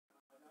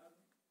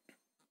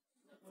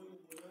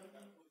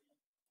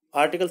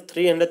Article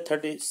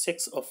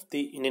 336 of the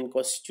Indian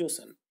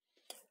Constitution.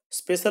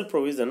 Special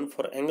provision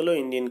for Anglo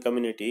Indian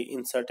community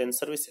in certain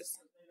services.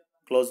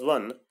 Clause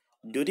 1.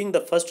 During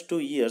the first 2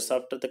 years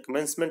after the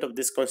commencement of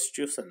this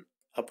Constitution,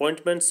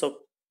 appointments of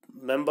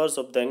members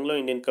of the Anglo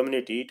Indian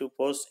community to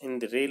posts in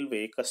the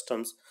railway,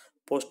 customs,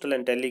 postal,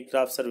 and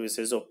telegraph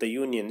services of the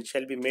Union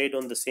shall be made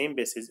on the same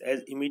basis as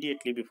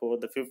immediately before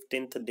the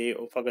 15th day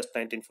of August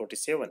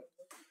 1947.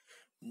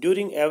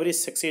 During every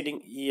succeeding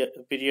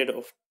period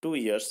of 2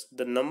 years,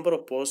 the number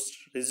of posts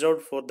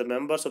reserved for the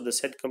members of the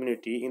said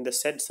community in the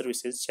said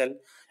services shall,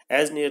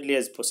 as nearly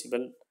as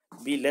possible,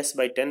 be less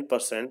by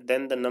 10%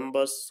 than the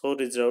numbers so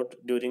reserved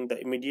during the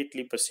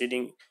immediately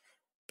preceding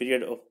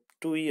period of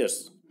 2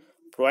 years,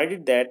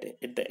 provided that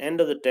at the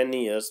end of the 10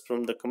 years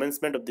from the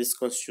commencement of this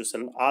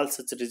constitution, all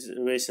such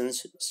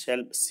reservations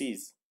shall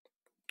cease.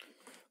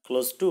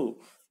 Clause 2.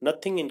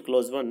 Nothing in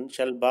Clause 1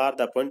 shall bar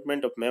the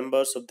appointment of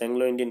members of the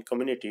Anglo Indian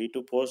community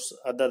to posts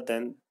other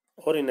than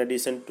or in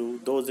addition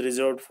to those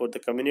reserved for the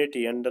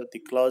community under the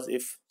clause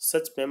if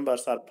such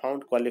members are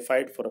found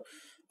qualified for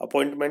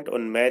appointment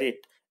on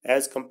merit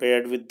as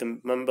compared with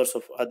the members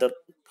of other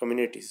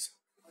communities.